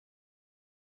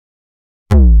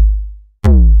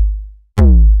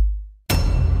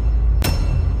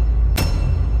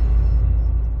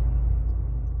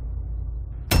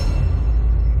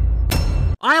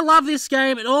I love this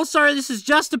game, and also this is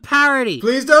just a parody.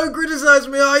 Please don't criticize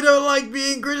me, I don't like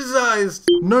being criticized.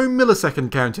 No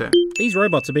millisecond counter. These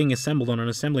robots are being assembled on an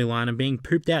assembly line and being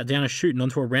pooped out down a chute and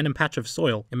onto a random patch of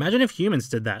soil. Imagine if humans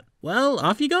did that. Well,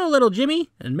 off you go, little Jimmy,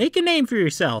 and make a name for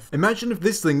yourself. Imagine if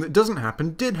this thing that doesn't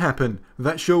happen did happen.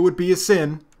 That sure would be a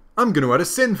sin. I'm gonna add a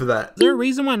sin for that. Is there a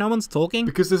reason why no one's talking?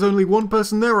 Because there's only one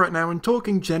person there right now, and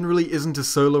talking generally isn't a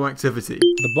solo activity.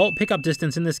 The bolt pickup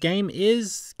distance in this game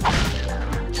is...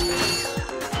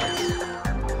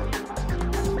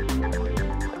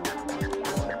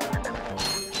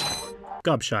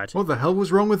 gobshite. What the hell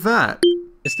was wrong with that?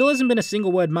 There still hasn't been a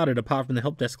single word muttered apart from the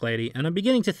help desk lady, and I'm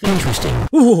beginning to think... Interesting.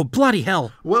 Ooh, bloody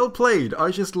hell. Well played, I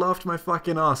just laughed my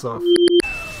fucking ass off.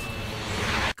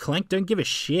 Clank don't give a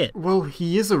shit. Well,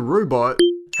 he is a robot.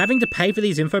 Having to pay for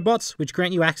these infobots, which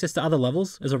grant you access to other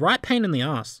levels, is a right pain in the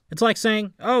ass. It's like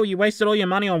saying, oh, you wasted all your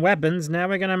money on weapons, now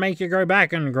we're gonna make you go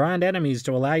back and grind enemies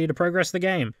to allow you to progress the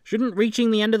game. Shouldn't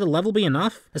reaching the end of the level be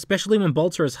enough? Especially when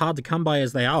bolts are as hard to come by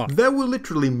as they are. There were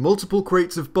literally multiple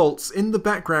crates of bolts in the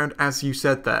background as you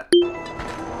said that.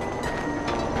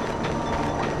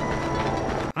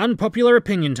 Unpopular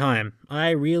opinion time.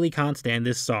 I really can't stand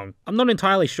this song. I'm not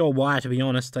entirely sure why, to be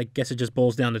honest. I guess it just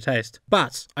boils down to taste.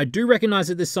 But I do recognise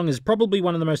that this song is probably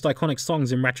one of the most iconic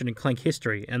songs in Ratchet and Clank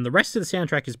history, and the rest of the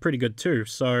soundtrack is pretty good too,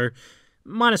 so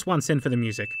 -1 sin for the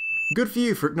music. Good for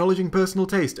you for acknowledging personal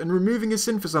taste and removing a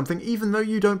sin for something even though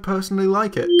you don't personally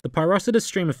like it. The pyrocitous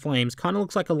stream of flames kinda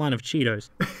looks like a line of Cheetos.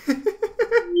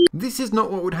 This is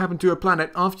not what would happen to a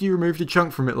planet after you removed a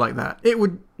chunk from it like that. It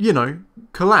would, you know,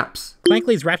 collapse. Clank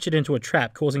leads Ratchet into a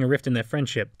trap, causing a rift in their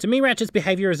friendship. To me, Ratchet's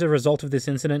behaviour as a result of this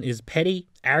incident is petty,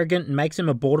 arrogant, and makes him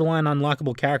a borderline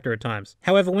unlikable character at times.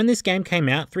 However, when this game came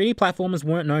out, 3D platformers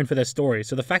weren't known for their story,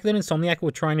 so the fact that Insomniac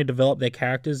were trying to develop their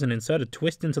characters and insert a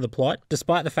twist into the plot,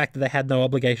 despite the fact that they had no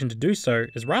obligation to do so,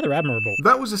 is rather admirable.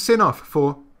 That was a sin off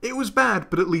for... it was bad,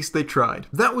 but at least they tried.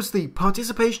 That was the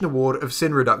Participation Award of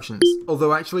Sin Reductions.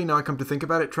 Although actually, now I come to think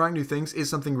about it, trying new things is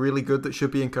something really good that should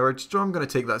be encouraged, so I'm gonna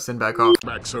take that sin back off.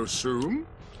 Back so soon?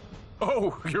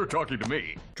 Oh, you're talking to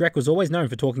me. Drek was always known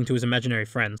for talking to his imaginary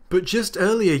friends. But just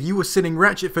earlier you were sinning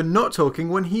Ratchet for not talking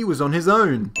when he was on his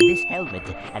own. This helmet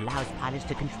allows pilots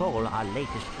to control our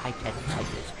latest high-tech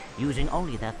fighters using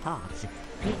only their thoughts.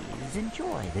 Please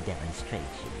enjoy the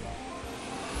demonstration.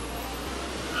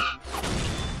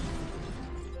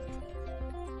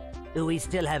 We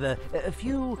still have a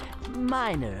few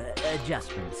minor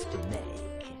adjustments to make.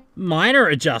 Minor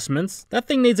adjustments? That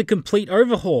thing needs a complete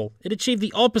overhaul. It achieved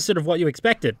the opposite of what you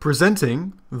expected.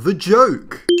 Presenting the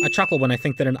joke. I chuckle when I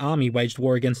think that an army waged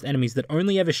war against enemies that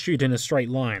only ever shoot in a straight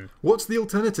line. What's the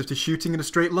alternative to shooting in a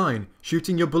straight line?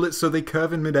 Shooting your bullets so they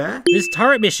curve in midair? This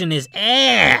turret mission is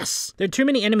ass! There are too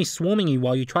many enemies swarming you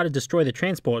while you try to destroy the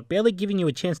transport, barely giving you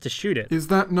a chance to shoot it. Is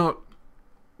that not...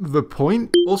 the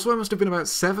point? Also, I must have been about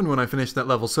 7 when I finished that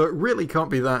level, so it really can't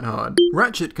be that hard.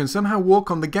 Ratchet can somehow walk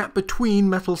on the gap between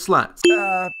metal slats.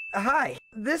 Hi.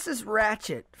 This is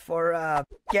Ratchet for,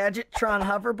 Gadgetron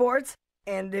hoverboards.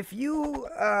 And if you,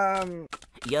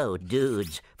 Yo,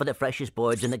 dudes, for the freshest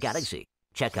boards in the galaxy,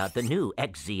 check out the new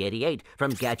XZ88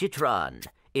 from Gadgetron.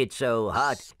 It's so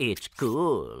hot, it's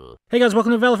cool. Hey guys,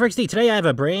 welcome to valeforXD. Today I have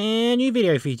a brand new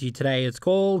video for you today. It's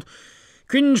called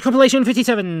Cringe Compilation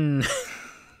 57.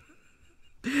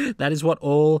 That is what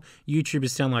all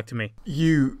YouTubers sound like to me.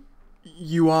 You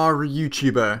are a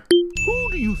YouTuber.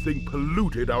 Who do you think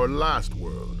polluted our last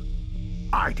world?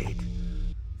 I did.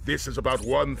 This is about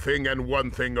one thing and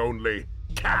one thing only.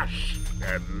 Cash,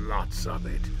 and lots of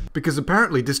it. Because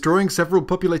apparently destroying several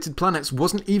populated planets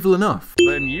wasn't evil enough.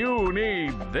 Then you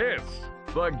need this.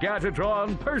 The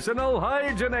Gadgetron Personal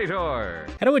Hygienator.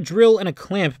 How do a drill and a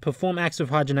clamp perform acts of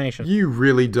hygienation? You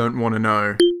really don't want to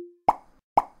know.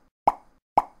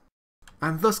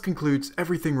 And thus concludes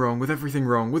Everything Wrong with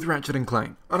Ratchet and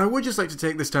Clank. And I would just like to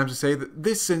take this time to say that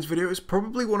this Sins video is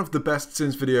probably one of the best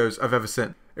Sins videos I've ever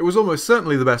seen. It was almost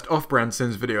certainly the best off-brand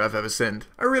Sins video I've ever seen.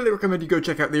 I really recommend you go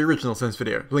check out the original Sins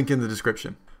video, link in the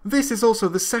description. This is also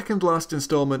the second last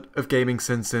installment of Gaming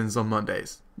Sins on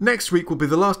Mondays. Next week will be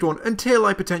the last one until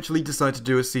I potentially decide to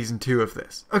do a season 2 of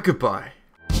this. Goodbye.